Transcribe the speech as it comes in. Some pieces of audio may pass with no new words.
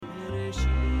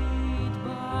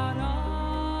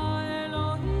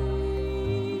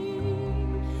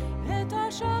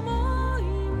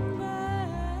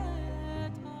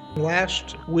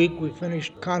Last week we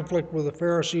finished conflict with the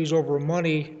Pharisees over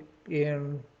money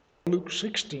in Luke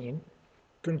 16,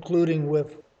 concluding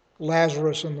with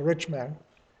Lazarus and the rich man.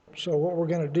 So what we're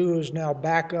going to do is now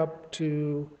back up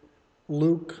to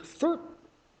Luke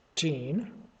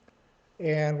 13,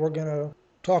 and we're going to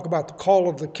talk about the call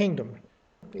of the kingdom.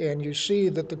 And you see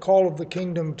that the call of the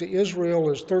kingdom to Israel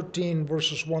is 13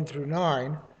 verses 1 through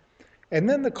 9. And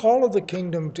then the call of the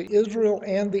kingdom to Israel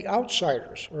and the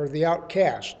outsiders, or the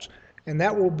outcasts. And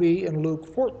that will be in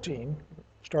Luke 14,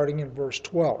 starting in verse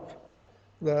 12.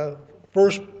 The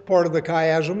first part of the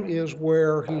chiasm is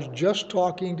where he's just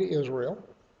talking to Israel.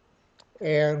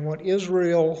 And when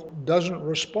Israel doesn't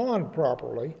respond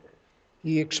properly,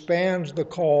 he expands the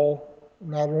call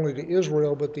not only to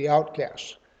Israel, but the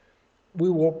outcasts. We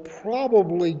will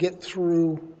probably get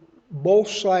through both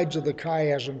sides of the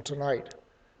chiasm tonight,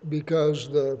 because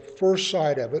the first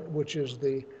side of it, which is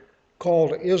the call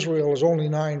to Israel, is only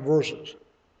 9 verses.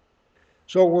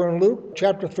 So we're in Luke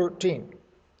chapter 13.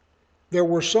 There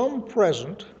were some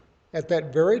present at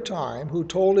that very time who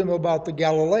told him about the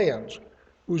Galileans,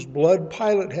 whose blood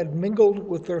Pilate had mingled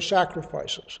with their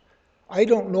sacrifices. I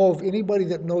don't know of anybody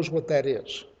that knows what that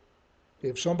is.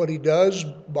 If somebody does,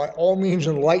 by all means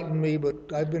enlighten me, but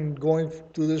I've been going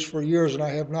through this for years and I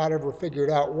have not ever figured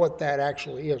out what that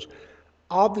actually is.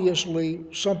 Obviously,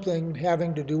 something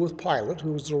having to do with Pilate,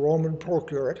 who was the Roman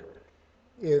procurate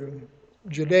in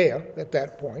Judea at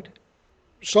that point.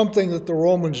 Something that the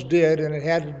Romans did, and it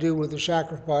had to do with the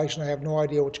sacrifice, and I have no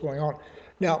idea what's going on.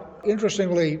 Now,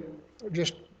 interestingly,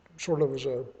 just sort of as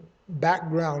a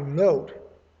background note,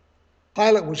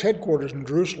 Pilate was headquarters in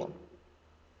Jerusalem.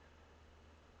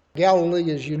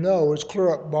 Galilee, as you know, is clear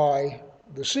up by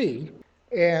the sea,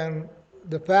 and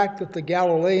the fact that the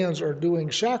Galileans are doing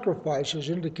sacrifices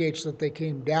indicates that they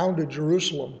came down to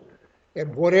Jerusalem,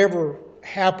 and whatever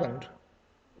happened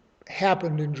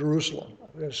in Jerusalem.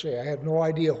 Let's say, I have no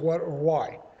idea what or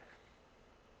why.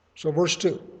 So verse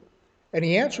 2, and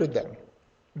he answered them,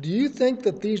 do you think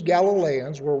that these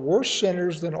Galileans were worse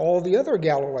sinners than all the other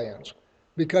Galileans,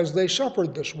 because they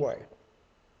suffered this way?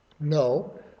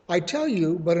 No, I tell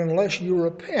you, but unless you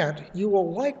repent, you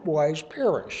will likewise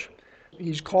perish.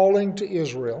 He's calling to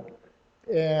Israel,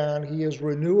 and he is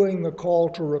renewing the call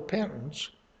to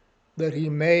repentance that he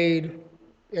made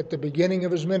at the beginning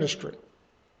of his ministry.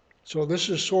 So this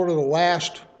is sort of the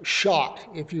last shot,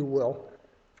 if you will,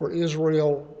 for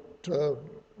Israel to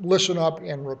listen up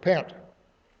and repent.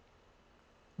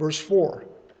 Verse 4,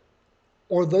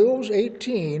 or those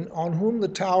 18 on whom the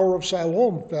tower of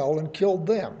Siloam fell and killed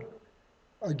them.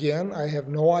 Again, I have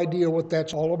no idea what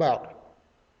that's all about.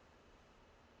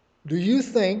 Do you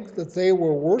think that they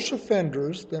were worse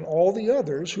offenders than all the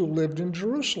others who lived in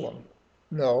Jerusalem?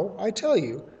 No, I tell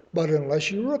you, but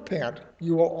unless you repent,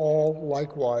 you will all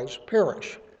likewise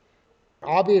perish.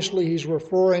 Obviously, he's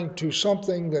referring to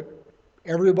something that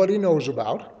everybody knows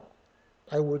about.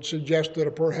 I would suggest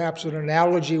that perhaps an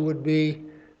analogy would be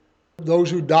those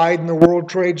who died in the World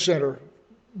Trade Center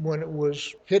when it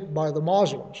was hit by the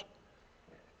Muslims.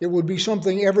 It would be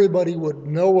something everybody would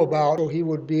know about, so he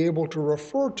would be able to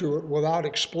refer to it without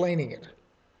explaining it.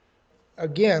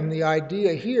 Again, the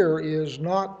idea here is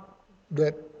not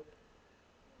that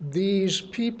these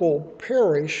people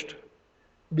perished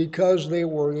because they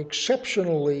were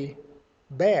exceptionally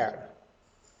bad.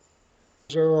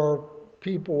 There are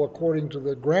people, according to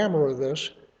the grammar of this,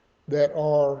 that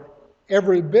are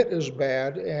every bit as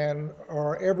bad and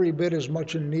are every bit as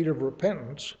much in need of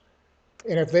repentance.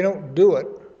 And if they don't do it,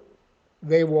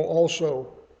 they will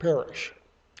also perish.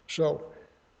 So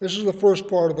this is the first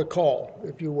part of the call,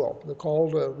 if you will, the call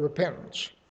to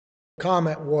repentance. The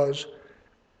comment was,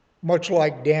 much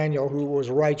like Daniel, who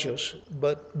was righteous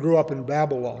but grew up in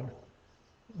Babylon,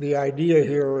 the idea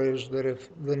here is that if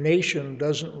the nation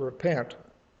doesn't repent,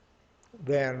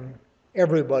 then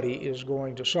everybody is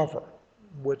going to suffer,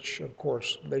 which of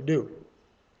course they do.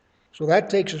 So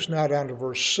that takes us now down to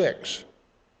verse 6.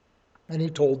 And he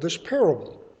told this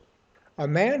parable. A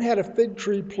man had a fig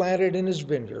tree planted in his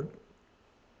vineyard,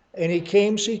 and he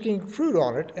came seeking fruit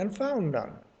on it and found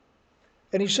none.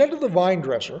 And he said to the vine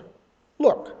dresser,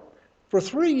 look, for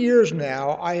 3 years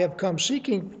now I have come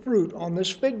seeking fruit on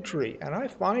this fig tree, and I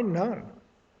find none.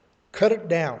 Cut it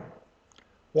down.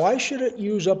 Why should it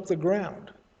use up the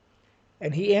ground?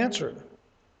 And he answered,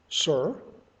 Sir,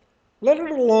 let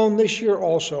it alone this year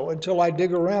also until I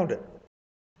dig around it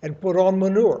and put on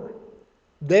manure.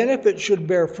 Then if it should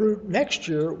bear fruit next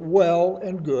year, well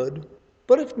and good,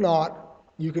 but if not,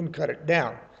 you can cut it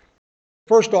down.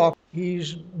 First off,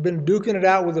 he's been duking it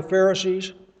out with the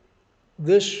Pharisees.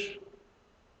 This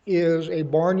is a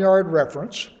barnyard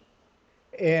reference,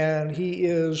 and he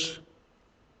is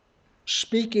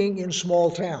speaking in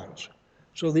small towns.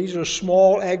 So these are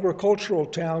small agricultural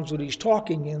towns that he's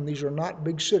talking in. These are not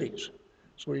big cities.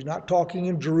 So he's not talking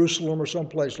in Jerusalem or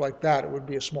someplace like that. It would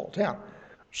be a small town.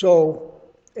 So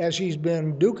as he's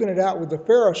been duking it out with the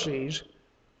Pharisees,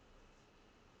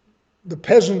 the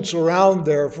peasants around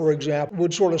there, for example,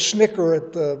 would sort of snicker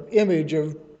at the image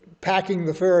of packing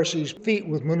the Pharisees' feet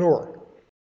with manure.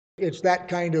 It's that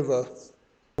kind of a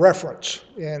reference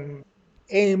and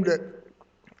aimed at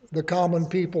the common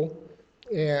people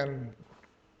and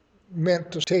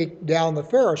meant to take down the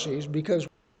Pharisees because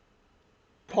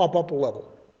pop up a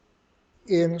level.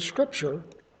 In Scripture,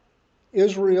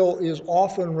 Israel is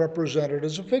often represented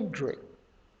as a fig tree.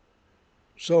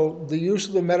 So the use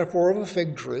of the metaphor of a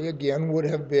fig tree, again, would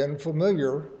have been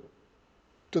familiar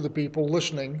to the people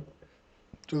listening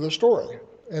to the story.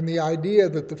 And the idea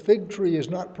that the fig tree is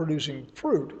not producing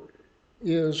fruit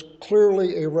is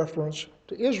clearly a reference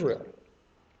to Israel.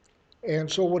 And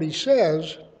so what he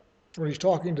says when he's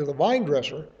talking to the vine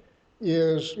dresser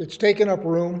is, it's taken up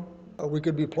room. We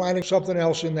could be planting something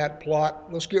else in that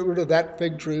plot. Let's get rid of that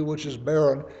fig tree, which is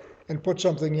barren, and put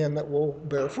something in that will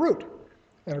bear fruit.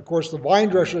 And of course, the vine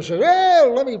dresser says,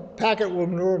 let me pack it with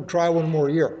manure and try one more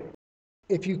year.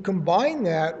 If you combine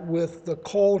that with the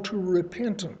call to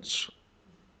repentance,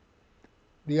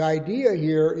 the idea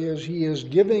here is he is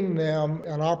giving them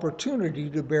an opportunity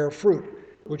to bear fruit,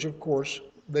 which of course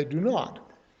they do not.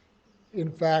 In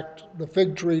fact, the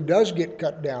fig tree does get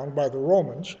cut down by the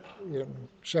Romans in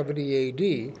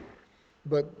 70 AD,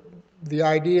 but the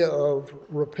idea of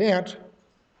repent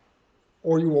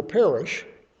or you will perish,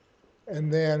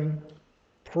 and then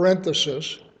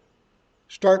parenthesis,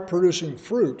 start producing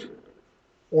fruit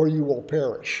or you will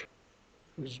perish,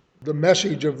 is the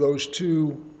message of those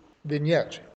two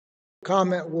vignettes. The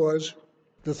comment was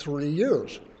the 3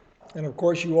 years. And of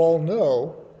course, you all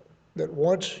know that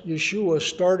once Yeshua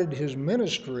started his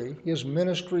ministry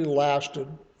lasted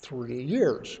 3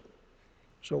 years.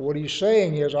 So what he's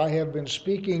saying is, I have been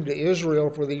speaking to Israel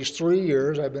for these 3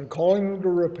 years. I've been calling them to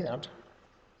repent.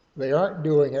 They aren't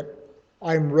doing it.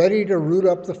 I'm ready to root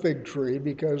up the fig tree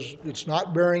because it's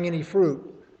not bearing any fruit.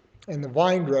 And the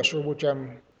vine dresser, which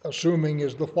I'm assuming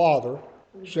is the father,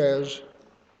 says,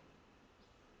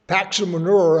 pack some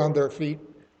manure on their feet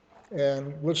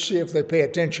and let's see if they pay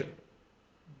attention.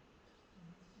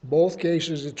 Both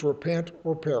cases, it's repent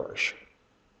or perish.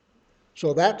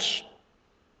 So that's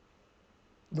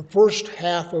the first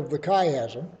half of the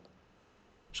chiasm.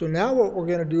 So now what we're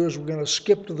going to do is we're going to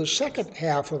skip to the second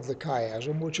half of the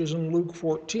chiasm, which is in Luke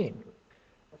 14.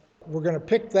 We're going to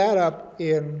pick that up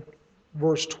in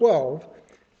verse 12.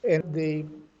 And the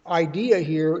idea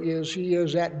here is he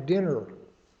is at dinner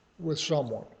with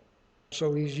someone.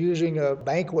 So he's using a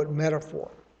banquet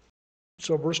metaphor.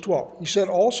 So verse 12, he said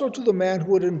also to the man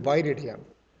who had invited him,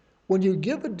 when you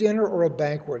give a dinner or a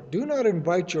banquet, do not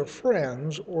invite your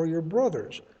friends or your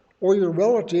brothers or your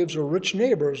relatives or rich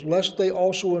neighbors, lest they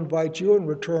also invite you in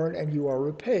return and you are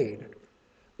repaid.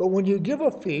 But when you give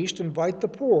a feast, invite the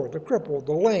poor, the crippled,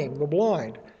 the lame, the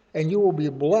blind, and you will be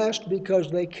blessed because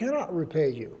they cannot repay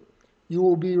you. You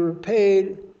will be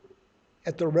repaid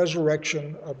at the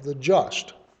resurrection of the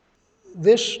just.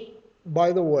 This,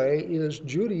 by the way, is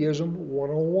Judaism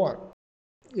 101.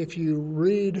 If you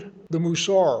read the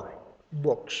Musar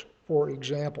books, for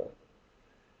example,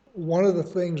 one of the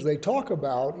things they talk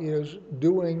about is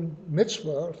doing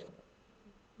mitzvah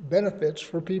benefits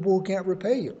for people who can't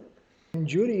repay you. In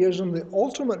Judaism, the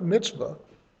ultimate mitzvah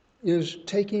is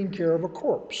taking care of a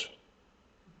corpse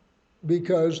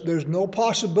because there's no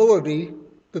possibility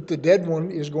that the dead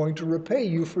one is going to repay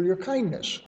you for your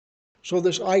kindness. So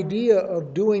this idea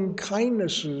of doing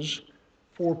kindnesses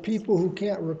for people who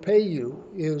can't repay you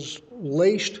is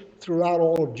laced throughout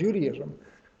all of Judaism.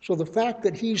 So the fact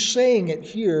that he's saying it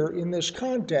here in this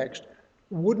context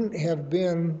wouldn't have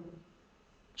been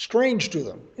strange to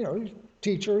them. You know, he's a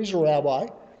teacher, he's a rabbi.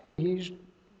 He's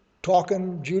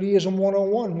talking Judaism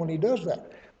 101 when he does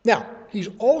that. Now, he's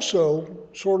also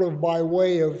sort of by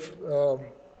way of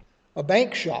a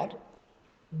bank shot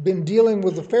been dealing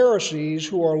with the Pharisees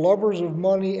who are lovers of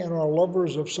money and are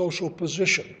lovers of social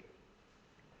position.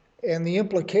 And the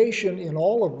implication in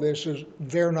all of this is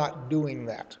they're not doing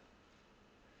that.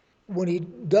 When he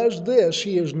does this,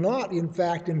 he is not, in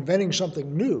fact, inventing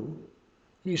something new.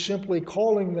 He's simply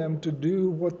calling them to do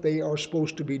what they are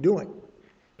supposed to be doing.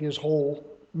 His whole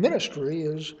ministry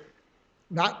is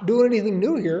not doing anything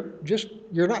new here, just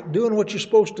you're not doing what you're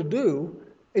supposed to do,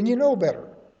 and you know better.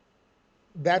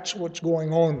 That's what's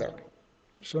going on there.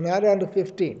 So now down to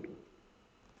 15.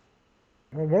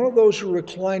 When one of those who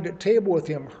reclined at table with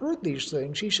him heard these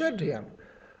things, he said to him,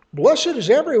 Blessed is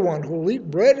everyone who will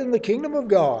eat bread in the kingdom of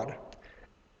God.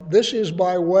 This is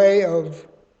by way of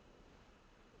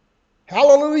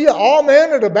hallelujah,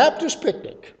 amen at a Baptist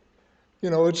picnic.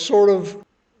 It's sort of,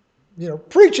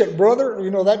 preach it, brother,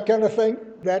 that kind of thing.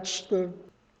 That's the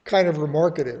kind of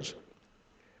remark it is.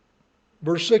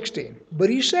 Verse 16, but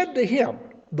he said to him,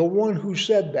 the one who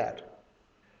said that,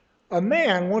 a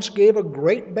man once gave a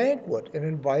great banquet and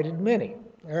invited many.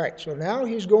 All right, so now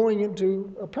he's going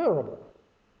into a parable.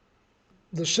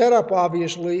 The setup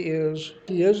obviously is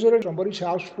he is at somebody's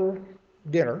house for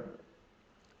dinner.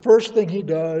 First thing he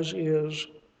does is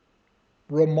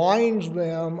reminds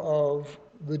them of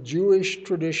the Jewish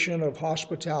tradition of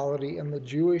hospitality and the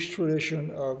Jewish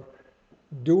tradition of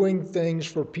doing things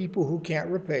for people who can't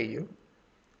repay you.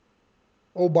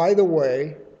 Oh, by the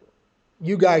way,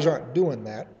 you guys aren't doing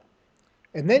that.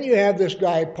 And then you have this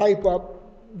guy pipe up,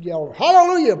 yell,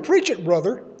 hallelujah, preach it,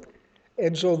 brother.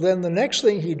 And so then the next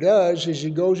thing he does is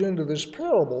he goes into this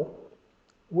parable,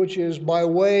 which is by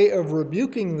way of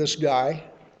rebuking this guy,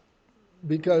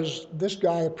 because this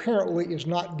guy apparently is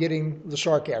not getting the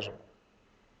sarcasm.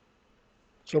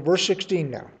 So verse 16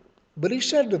 now. But he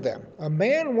said to them, a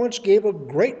man once gave a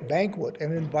great banquet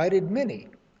and invited many.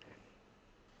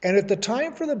 And at the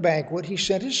time for the banquet, he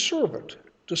sent his servant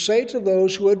to say to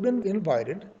those who had been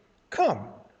invited, Come,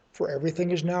 for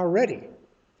everything is now ready.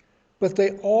 But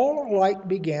they all alike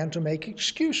began to make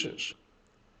excuses.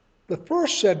 The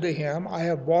first said to him, I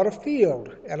have bought a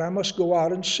field, and I must go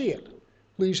out and see it.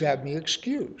 Please have me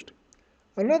excused.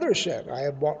 Another said, I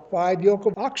have bought 5 yoke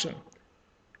of oxen,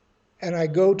 and I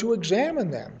go to examine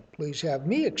them. Please have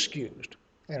me excused.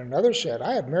 And another said,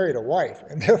 I have married a wife,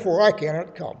 and therefore I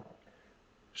cannot come.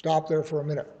 Stop there for a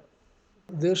minute.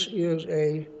 This is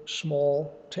a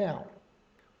small town.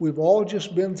 We've all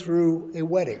just been through a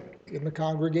wedding in the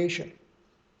congregation.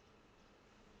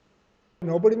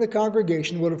 Nobody in the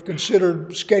congregation would have considered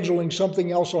scheduling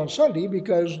something else on Sunday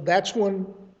because that's when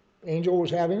Angel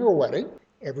was having her wedding.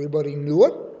 Everybody knew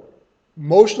it.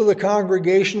 Most of the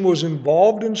congregation was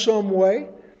involved in some way.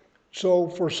 So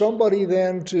for somebody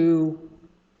then to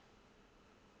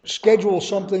schedule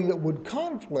something that would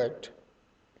conflict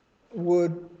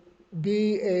would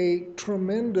be a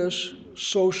tremendous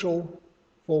social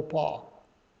faux pas.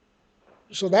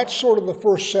 So that's sort of the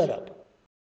first setup.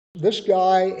 This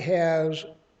guy has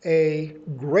a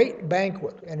great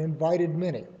banquet and invited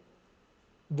many.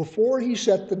 Before he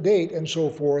set the date and so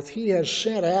forth, he has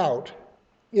sent out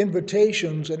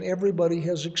invitations and everybody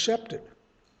has accepted.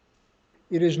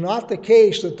 It is not the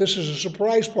case that this is a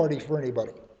surprise party for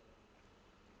anybody.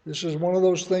 This is one of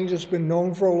those things that's been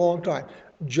known for a long time,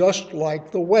 just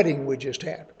like the wedding we just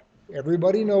had.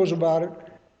 Everybody knows about it.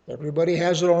 Everybody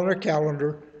has it on their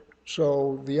calendar.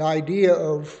 So the idea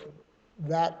of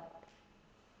that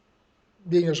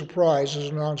being a surprise is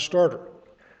a non-starter.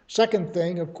 Second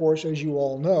thing, of course, as you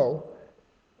all know,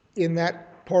 in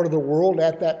that part of the world,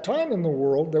 at that time in the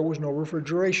world, there was no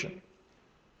refrigeration.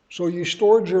 So you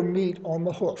stored your meat on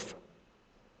the hoof.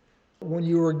 When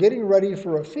you were getting ready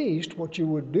for a feast, what you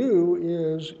would do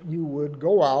is you would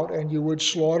go out and you would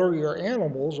slaughter your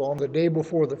animals on the day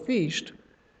before the feast,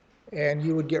 and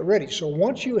you would get ready. So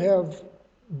once you have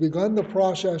begun the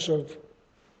process of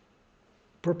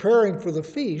preparing for the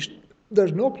feast,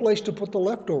 there's no place to put the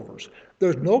leftovers.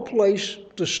 There's no place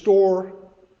to store,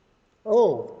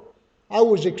 I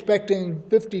was expecting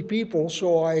 50 people,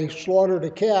 so I slaughtered a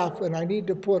calf, and I need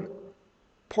to put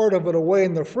part of it away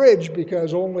in the fridge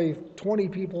because only 20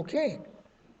 people came.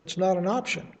 It's not an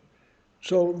option.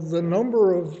 So the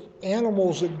number of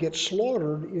animals that get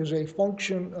slaughtered is a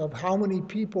function of how many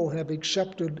people have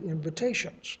accepted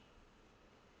invitations.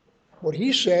 What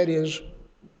he said is,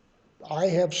 I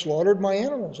have slaughtered my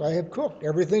animals. I have cooked.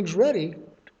 Everything's ready.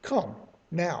 Come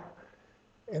now.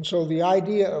 And so the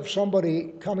idea of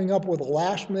somebody coming up with a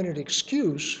last-minute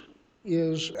excuse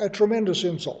is a tremendous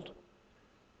insult.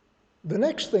 The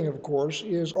next thing, of course,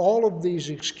 is all of these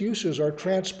excuses are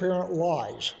transparent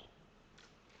lies.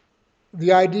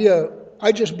 The idea,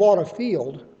 I just bought a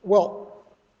field. Well,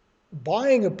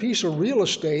 buying a piece of real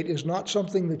estate is not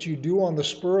something that you do on the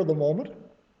spur of the moment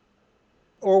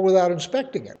or without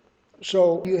inspecting it.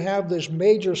 So you have this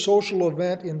major social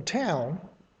event in town,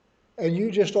 and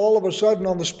you just all of a sudden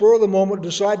on the spur of the moment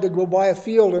decide to go buy a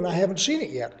field and I haven't seen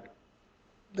it yet.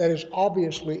 That is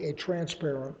obviously a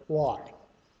transparent lie.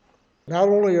 Not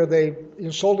only are they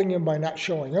insulting him by not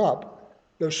showing up,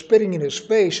 they're spitting in his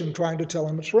face and trying to tell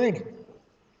him it's raining.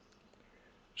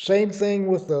 Same thing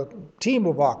with the team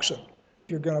of oxen. If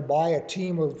you're going to buy a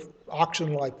team of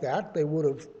oxen like that, they would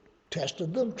have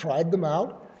tested them, tried them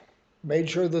out, made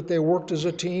sure that they worked as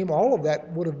a team. All of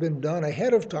that would have been done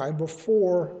ahead of time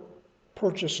before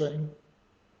purchasing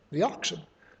the oxen.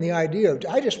 The idea of,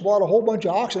 I just bought a whole bunch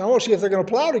of oxen, I want to see if they're going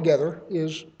to plow together,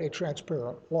 is a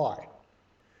transparent lie.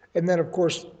 And then, of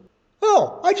course,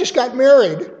 oh, I just got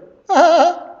married.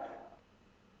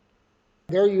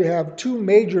 There you have two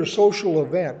major social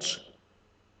events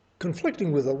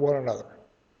conflicting with one another.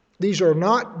 These are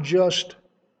not just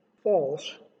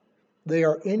false, they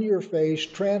are in your face,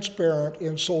 transparent,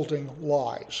 insulting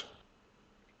lies.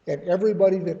 And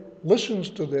everybody that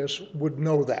listens to this would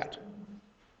know that.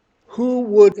 Who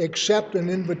would accept an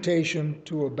invitation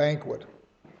to a banquet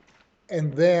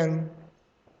and then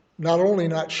not only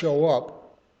not show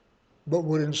up, but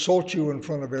would insult you in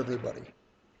front of everybody,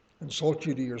 insult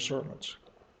you to your servants?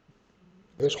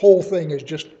 This whole thing is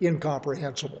just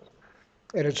incomprehensible,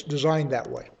 and it's designed that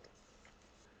way.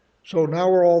 So now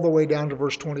we're all the way down to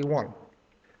verse 21.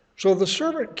 So the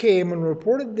servant came and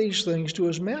reported these things to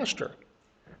his master.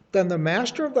 Then the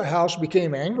master of the house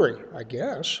became angry, I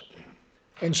guess,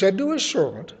 and said to his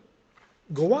servant,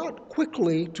 "Go out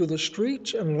quickly to the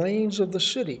streets and lanes of the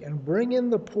city, and bring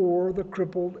in the poor, the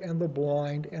crippled, and the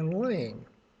blind and lame."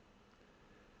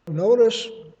 Notice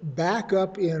back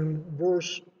up in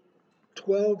verse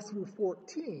 12 through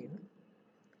 14,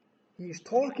 he's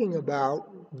talking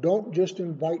about don't just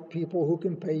invite people who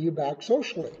can pay you back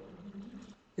socially.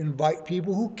 Invite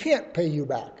people who can't pay you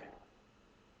back.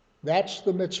 That's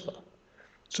the mitzvah.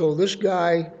 So this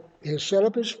guy has set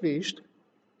up his feast,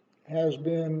 has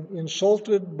been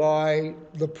insulted by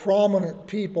the prominent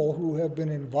people who have been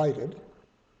invited.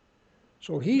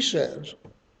 So he says,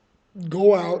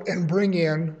 go out and bring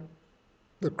in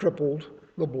the crippled,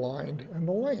 the blind, and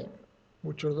the lame,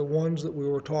 which are the ones that we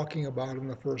were talking about in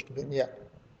the first vignette.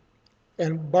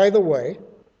 And by the way,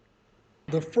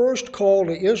 the first call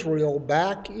to Israel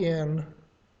back in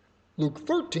Luke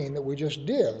 13 that we just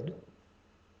did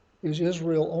is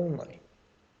Israel only.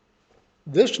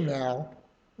 This now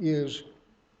is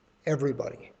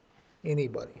everybody,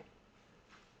 anybody.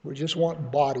 We just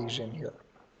want bodies in here.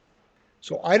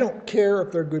 So I don't care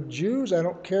if they're good Jews, I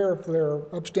don't care if they're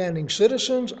upstanding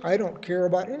citizens, I don't care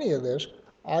about any of this.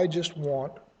 I just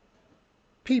want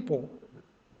people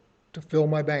to fill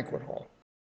my banquet hall.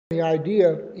 The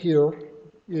idea here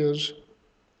is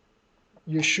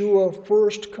Yeshua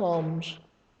first comes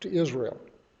to Israel,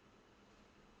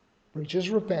 preaches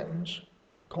repentance,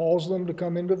 calls them to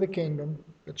come into the kingdom,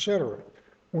 etc.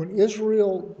 When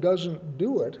Israel doesn't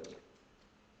do it,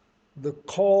 the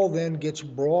call then gets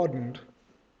broadened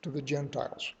to the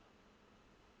Gentiles.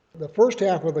 The first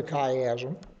half of the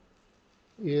chiasm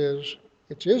is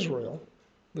it's Israel.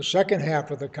 The second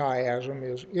half of the chiasm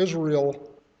is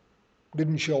Israel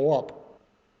didn't show up,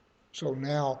 so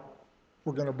now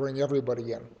we're going to bring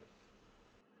everybody in.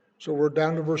 So we're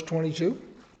down to verse 22.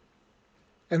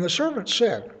 And the servant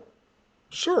said,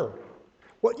 "Sir,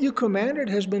 what you commanded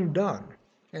has been done,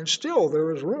 and still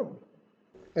there is room."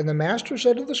 And the master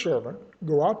said to the servant,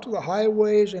 "Go out to the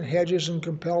highways and hedges and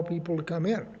compel people to come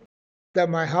in, that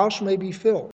my house may be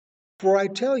filled. For I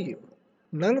tell you,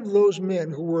 none of those men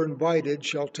who were invited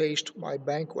shall taste my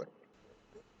banquet."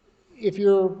 If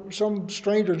you're some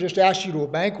stranger just asked you to a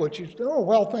banquet, you say, "Oh,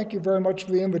 well, thank you very much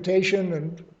for the invitation,"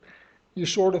 and you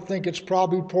sort of think it's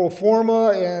probably pro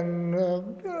forma and,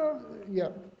 yeah,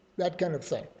 that kind of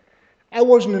thing. I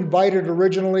wasn't invited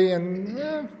originally,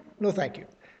 and no thank you.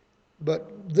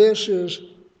 But this is,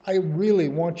 I really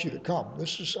want you to come.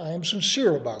 I am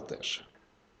sincere about this.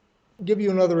 I'll give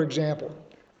you another example.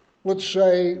 Let's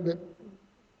say that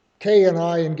Kay and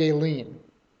I and Gayleen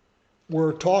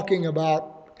were talking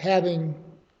about having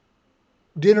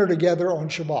dinner together on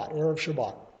Shabbat, Erev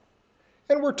Shabbat.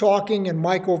 And we're talking, and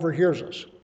Mike overhears us.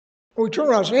 And we turn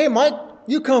around and say, "Hey, Mike,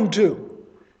 you come too."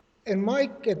 And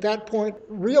Mike, at that point,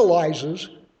 realizes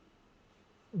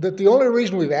that the only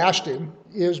reason we've asked him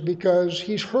is because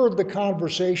he's heard the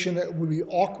conversation that it would be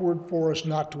awkward for us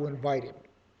not to invite him.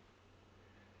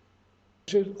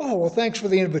 He says, "Oh, well, thanks for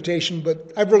the invitation,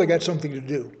 but I've really got something to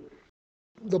do."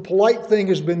 The polite thing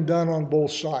has been done on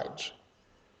both sides,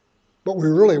 but we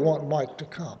really want Mike to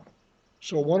come.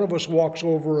 So one of us walks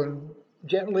over and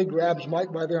gently grabs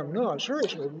Mike by the arm. "No,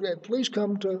 seriously, please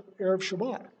come to Erev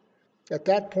Shabbat." At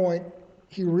that point,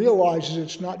 he realizes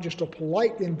it's not just a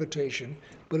polite invitation,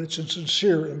 but it's a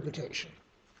sincere invitation.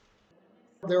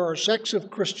 There are sects of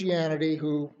Christianity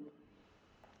who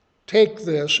take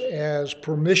this as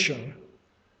permission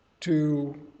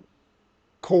to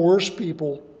coerce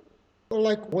people,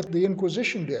 like what the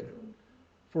Inquisition did,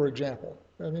 for example.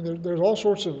 I mean, there's all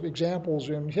sorts of examples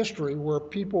in history where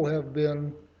people have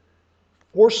been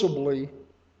forcibly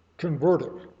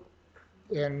converted.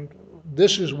 And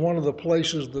this is one of the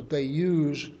places that they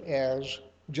use as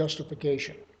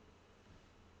justification.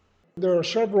 There are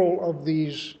several of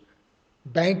these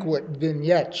banquet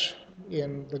vignettes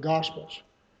in the Gospels,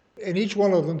 and each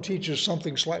one of them teaches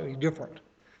something slightly different.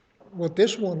 What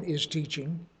this one is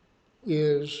teaching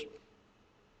is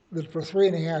that for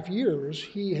 3.5 years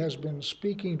he has been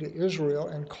speaking to Israel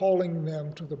and calling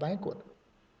them to the banquet.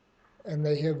 And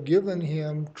they have given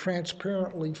him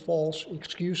transparently false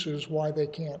excuses why they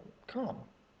can't come.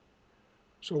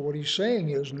 So what he's saying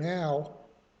is now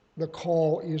the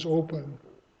call is open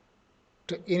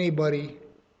to anybody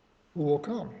who will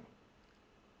come.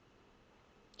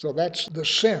 So that's the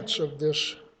sense of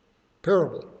this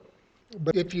parable.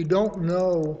 But if you don't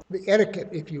know the etiquette,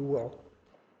 if you will,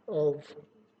 of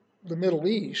the Middle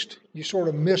East, you sort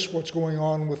of miss what's going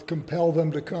on with compel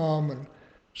them to come and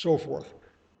so forth.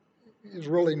 It's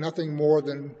really nothing more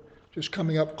than just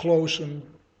coming up close and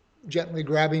gently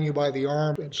grabbing you by the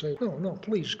arm and say, no, no,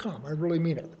 please come. I really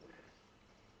mean it.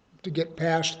 To get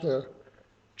past the,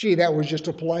 gee, that was just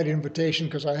a polite invitation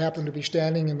because I happened to be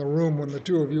standing in the room when the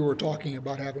two of you were talking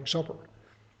about having supper.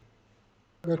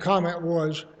 The comment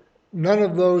was, none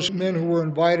of those men who were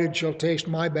invited shall taste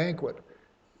my banquet.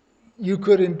 You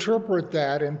could interpret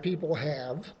that, and people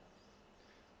have,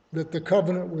 that the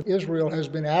covenant with Israel has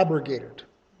been abrogated.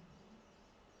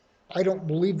 I don't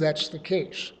believe that's the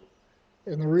case.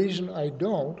 And the reason I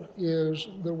don't is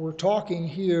that we're talking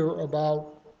here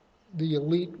about the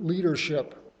elite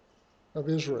leadership of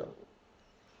Israel.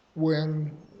 When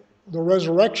the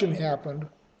resurrection happened,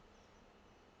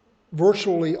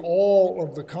 virtually all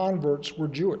of the converts were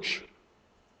Jewish.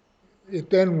 It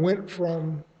then went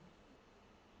from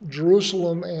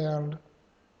Jerusalem and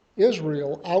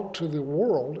Israel out to the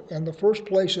world, and the first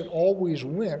place it always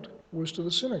went was to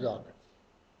the synagogue.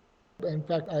 In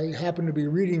fact, I happen to be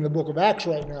reading the book of Acts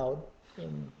right now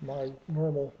in my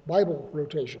normal Bible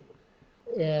rotation.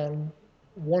 And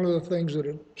one of the things that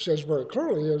it says very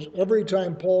clearly is every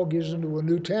time Paul gets into a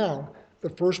new town,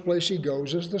 the first place he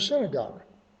goes is the synagogue.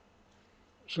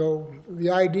 So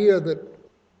the idea that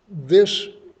this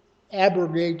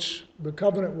abrogates the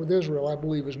covenant with Israel, I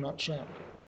believe, is not sound.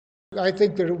 I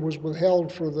think that it was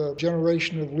withheld for the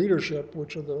generation of leadership,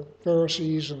 which are the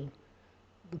Pharisees and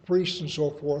the priests and so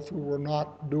forth, who were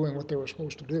not doing what they were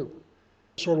supposed to do.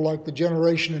 Sort of like the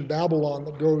generation in Babylon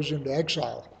that goes into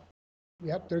exile.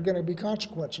 Yep, there are going to be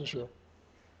consequences here.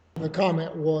 The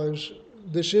comment was,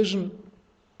 this isn't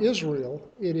Israel,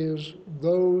 it is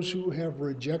those who have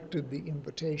rejected the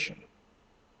invitation.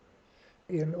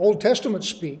 In Old Testament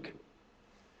speak,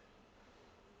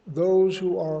 those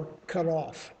who are cut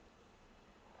off.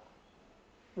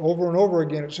 Over and over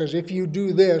again it says, if you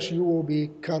do this, you will be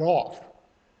cut off,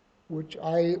 which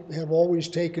I have always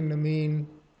taken to mean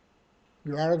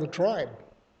you're out of the tribe,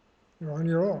 you're on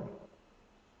your own.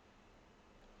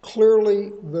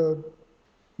 Clearly, the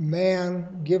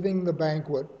man giving the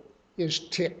banquet is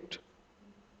ticked.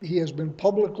 He has been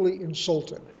publicly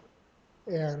insulted,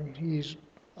 and he's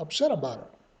upset about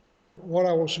it. What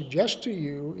I will suggest to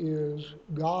you is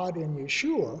God and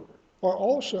Yeshua are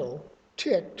also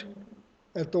ticked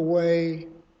at the way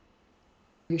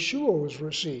Yeshua was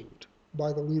received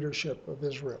by the leadership of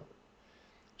Israel.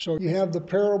 So you have the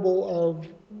parable of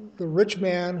the rich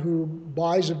man who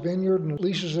buys a vineyard and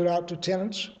leases it out to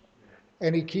tenants,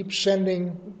 and he keeps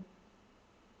sending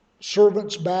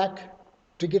servants back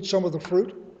to get some of the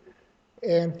fruit.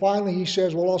 And finally he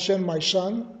says, well, I'll send my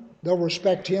son. They'll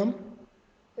respect him.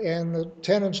 And the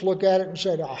tenants look at it and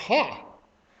said, aha,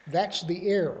 that's the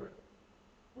heir.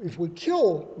 If we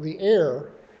kill the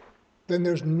heir, then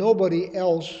there's nobody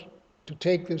else to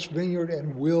take this vineyard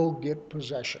and will get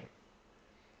possession.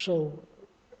 So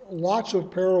lots of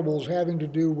parables having to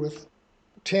do with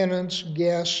tenants,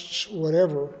 guests,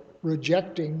 whatever,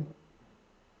 rejecting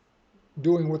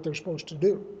doing what they're supposed to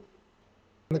do.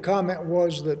 And the comment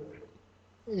was that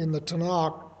in the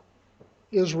Tanakh,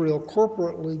 Israel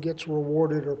corporately gets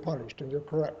rewarded or punished, and you're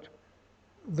correct.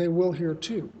 They will here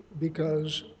too,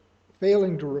 because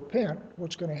failing to repent,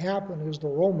 what's going to happen is the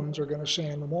Romans are going to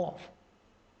sand them off.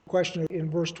 Question in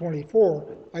verse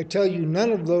 24, I tell you,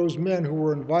 none of those men who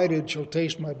were invited shall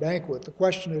taste my banquet. The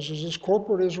question is this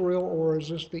corporate Israel, or is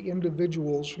this the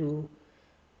individuals who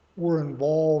were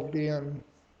involved in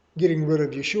getting rid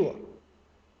of Yeshua?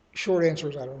 Short answer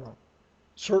is I don't know.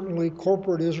 Certainly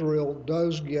corporate Israel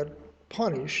does get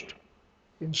punished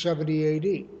in 70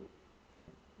 AD.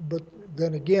 But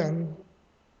then again,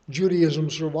 Judaism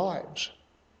survives.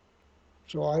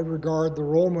 So I regard the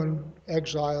Roman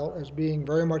exile as being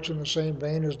very much in the same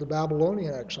vein as the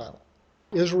Babylonian exile.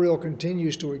 Israel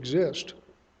continues to exist,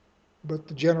 but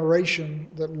the generation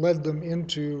that led them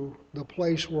into the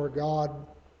place where God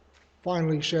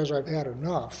finally says, I've had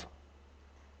enough,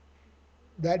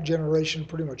 that generation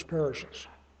pretty much perishes.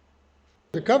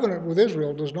 The covenant with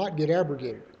Israel does not get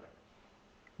abrogated.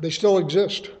 They still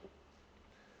exist.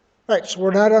 All right, so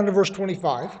we're now down to verse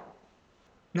 25.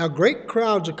 Now great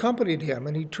crowds accompanied him,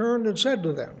 and he turned and said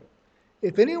to them,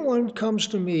 if anyone comes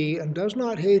to me and does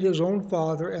not hate his own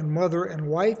father and mother and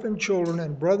wife and children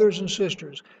and brothers and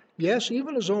sisters, yes,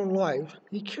 even his own life,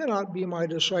 he cannot be my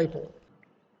disciple.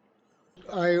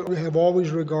 I have always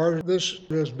regarded this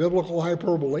as biblical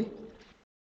hyperbole.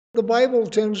 The Bible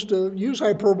tends to use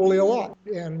hyperbole a lot,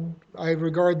 and I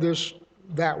regard this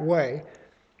that way.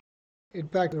 In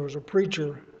fact, there was a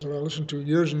preacher that I listened to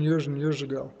years and years and years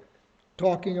ago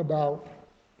talking about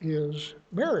his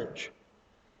marriage.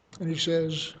 And he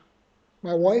says,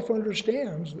 my wife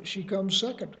understands that she comes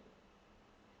second,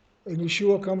 and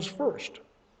Yeshua comes first.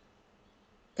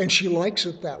 And she likes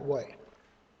it that way,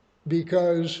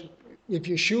 because if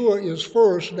Yeshua is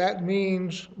first, that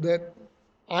means that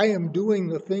I am doing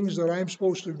the things that I'm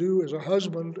supposed to do as a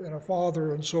husband and a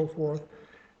father and so forth.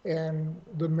 And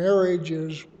the marriage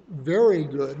is very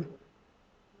good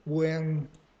when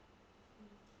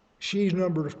she's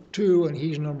number two and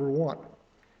he's number one.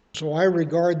 So I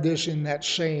regard this in that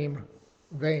same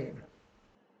vein.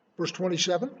 Verse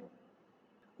 27,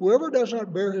 whoever does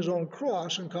not bear his own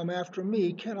cross and come after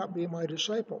me cannot be my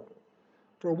disciple.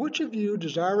 For which of you,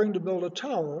 desiring to build a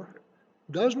tower,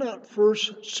 does not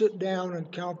first sit down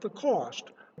and count the cost,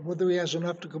 whether he has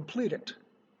enough to complete it?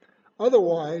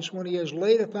 Otherwise, when he has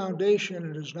laid a foundation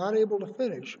and is not able to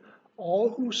finish, all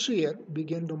who see it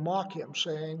begin to mock him,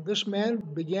 saying, this man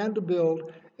began to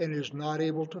build and is not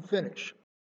able to finish.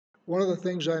 One of the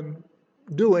things I'm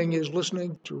doing is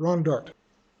listening to Ron Dart.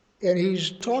 And he's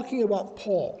talking about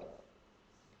Paul.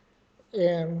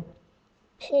 And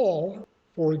Paul,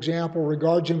 for example,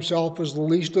 regards himself as the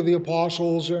least of the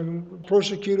apostles and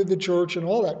persecuted the church and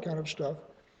all that kind of stuff.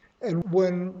 And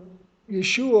when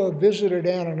Yeshua visited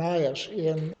Ananias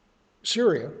in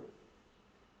Syria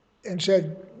and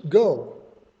said, go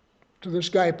to this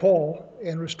guy Paul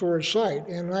and restore his sight,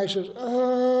 Ananias says,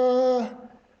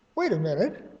 wait a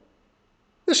minute.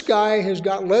 This guy has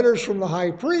got letters from the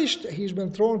high priest. He's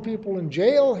been throwing people in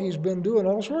jail. He's been doing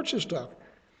all sorts of stuff.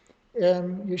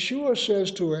 And Yeshua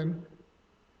says to him,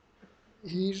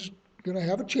 he's going to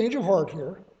have a change of heart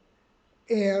here.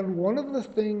 And one of the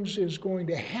things is going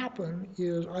to happen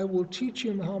is I will teach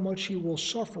him how much he will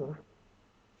suffer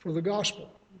for the gospel.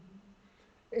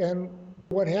 And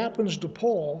what happens to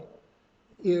Paul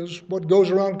is what goes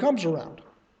around comes around.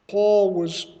 Paul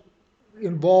was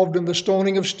involved in the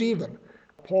stoning of Stephen.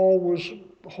 Paul was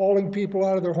hauling people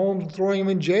out of their homes and throwing them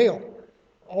in jail.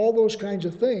 All those kinds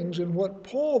of things. And what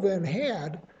Paul then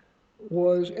had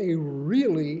was a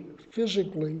really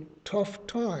physically tough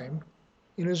time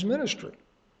in his ministry.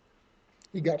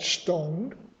 He got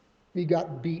stoned, he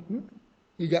got beaten,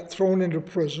 he got thrown into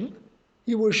prison,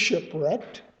 he was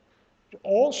shipwrecked.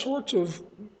 All sorts of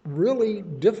really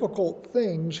difficult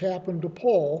things happened to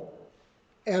Paul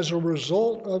as a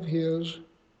result of his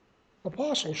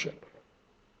apostleship.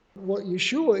 What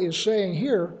Yeshua is saying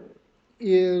here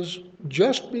is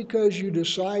just because you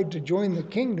decide to join the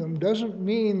kingdom doesn't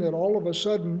mean that all of a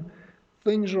sudden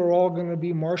things are all going to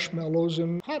be marshmallows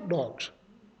and hot dogs.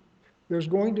 There's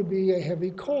going to be a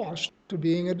heavy cost to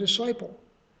being a disciple.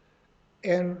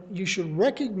 And you should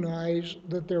recognize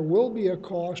that there will be a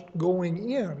cost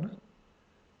going in,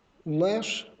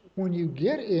 less when you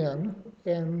get in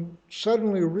and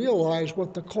suddenly realize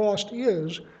what the cost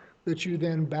is that you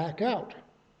then back out.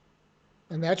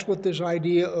 And that's what this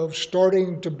idea of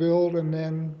starting to build and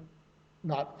then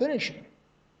not finishing.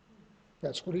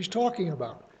 That's what he's talking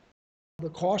about. The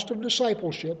cost of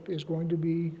discipleship is going to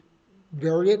be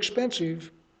very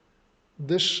expensive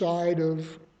this side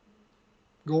of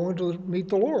going to meet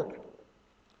the Lord.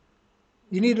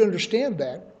 You need to understand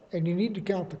that, and you need to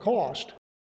count the cost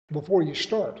before you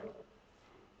start.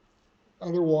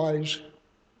 Otherwise,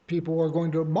 people are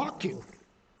going to mock you.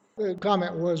 The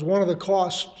comment was one of the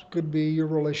costs could be your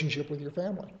relationship with your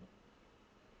family.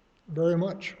 Very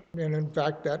much. And in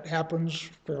fact, that happens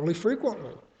fairly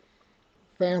frequently.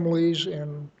 Families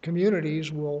and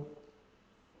communities will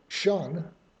shun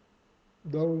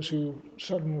those who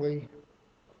suddenly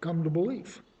come to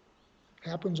belief.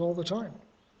 Happens all the time.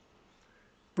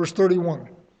 Verse 31.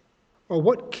 Or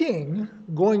what king,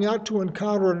 going out to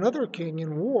encounter another king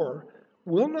in war,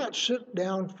 will not sit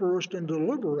down first and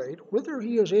deliberate whether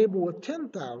he is able with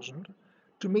 10,000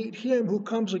 to meet him who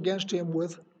comes against him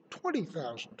with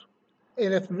 20,000?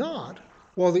 And if not,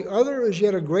 while the other is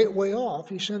yet a great way off,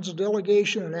 he sends a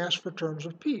delegation and asks for terms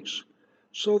of peace.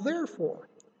 So therefore,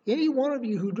 any one of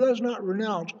you who does not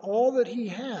renounce all that he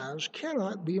has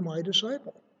cannot be my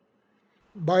disciple.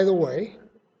 By the way,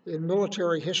 in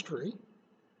military history,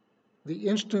 the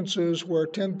instances where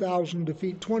 10,000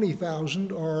 defeat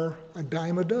 20,000 are a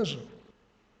dime a dozen.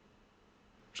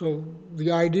 So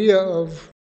the idea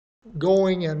of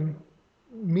going and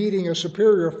meeting a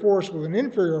superior force with an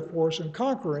inferior force and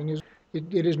conquering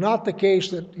it is not the case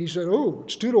that he said, oh,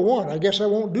 it's 2 to 1, I guess I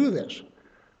won't do this.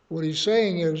 What he's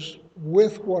saying is,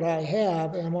 with what I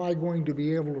have, am I going to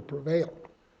be able to prevail?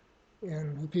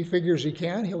 And if he figures he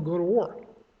can, he'll go to war.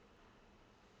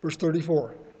 Verse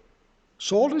 34.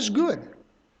 Salt is good,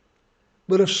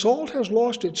 but if salt has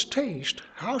lost its taste,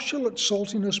 how shall its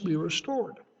saltiness be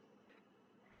restored?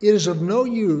 It is of no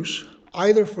use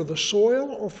either for the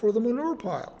soil or for the manure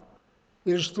pile.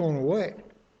 It is thrown away.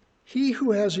 He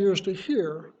who has ears to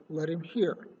hear, let him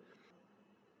hear.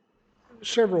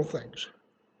 Several things.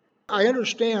 I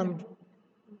understand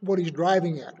what he's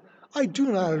driving at. I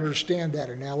do not understand that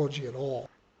analogy at all.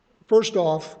 First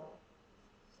off,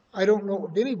 I don't know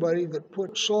of anybody that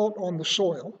put salt on the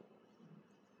soil.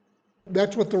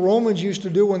 That's what the Romans used to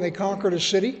do when they conquered a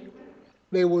city.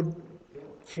 They would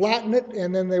flatten it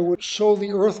and then they would sow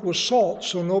the earth with salt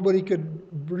so nobody could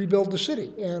rebuild the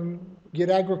city and get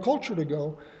agriculture to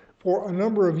go for a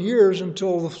number of years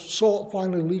until the salt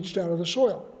finally leached out of the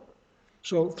soil.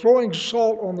 So throwing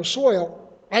salt on the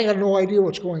soil, I have no idea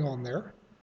what's going on there.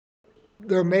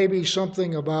 There may be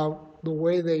something about the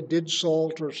way they did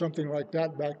salt or something like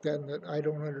that back then that I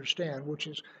don't understand, which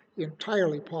is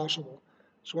entirely possible.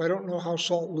 So I don't know how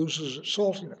salt loses its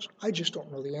saltiness. I just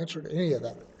don't know the answer to any of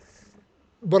that.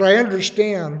 But I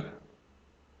understand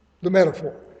the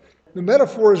metaphor. The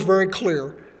metaphor is very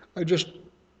clear. I just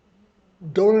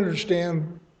don't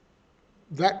understand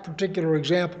that particular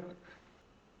example.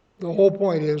 The whole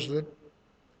point is that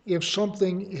if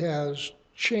something has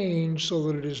changed so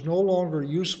that it is no longer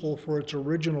useful for its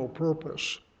original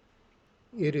purpose,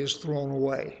 it is thrown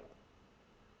away.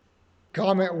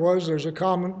 Comment was, there's a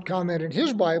comment in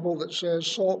his Bible that says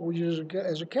salt was used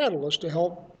as a catalyst to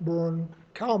help burn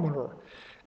cow manure.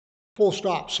 Full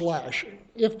stop, slash.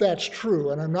 If that's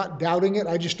true, and I'm not doubting it,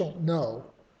 I just don't know.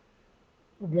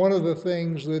 One of the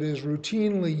things that is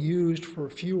routinely used for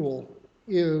fuel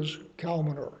is cow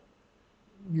manure.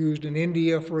 Used in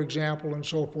India, for example, and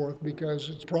so forth, because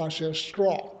it's processed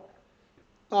straw.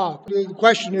 The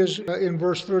question is in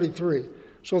verse 33.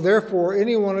 So therefore,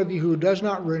 any one of you who does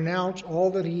not renounce all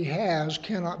that he has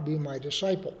cannot be my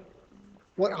disciple.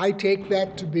 What I take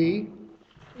that to be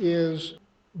is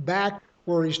back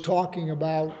where he's talking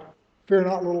about, fear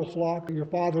not, little flock, your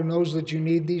father knows that you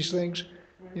need these things.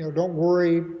 Don't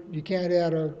worry, you can't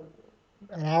add an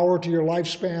hour to your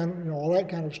lifespan, all that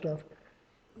kind of stuff.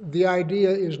 The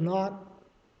idea is not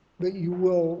that you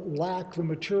will lack the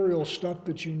material stuff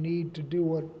that you need to do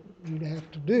what you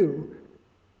have to do.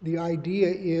 The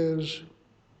idea is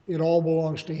it all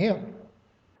belongs to him.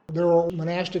 There are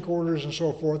monastic orders and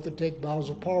so forth that take vows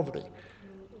of poverty.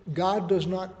 God does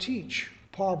not teach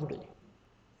poverty.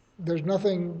 There's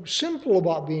nothing sinful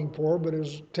about being poor, but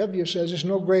as Tevye says, it's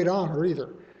no great honor either.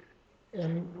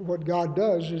 And what God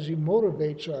does is he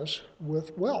motivates us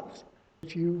with wealth.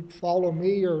 If you follow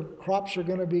me, your crops are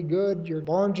going to be good, your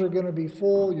barns are going to be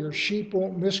full, your sheep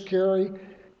won't miscarry,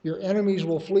 your enemies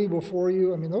will flee before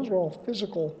you. I mean, those are all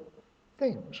physical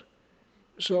things.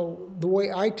 So the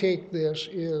way I take this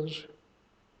is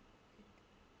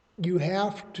you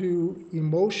have to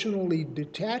emotionally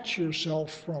detach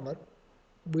yourself from it.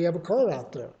 We have a car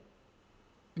out there.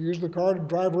 Use the car to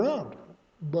drive around.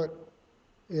 But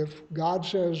if God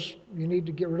says you need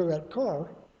to get rid of that car,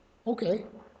 okay.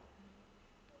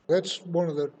 That's one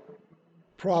of the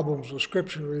problems with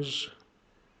Scripture is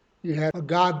you had a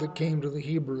God that came to the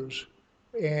Hebrews,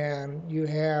 and you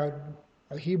had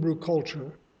a Hebrew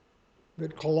culture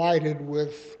that collided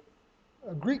with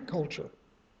a Greek culture.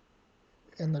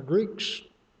 And the Greeks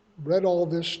read all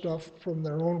this stuff from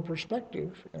their own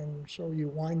perspective, and so you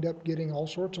wind up getting all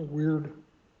sorts of weird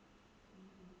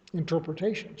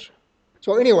interpretations.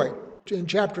 So anyway, in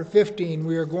chapter 15,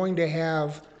 we are going to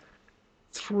have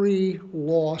 3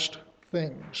 lost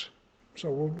things. So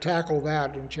we'll tackle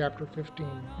that in chapter 15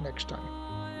 next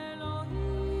time.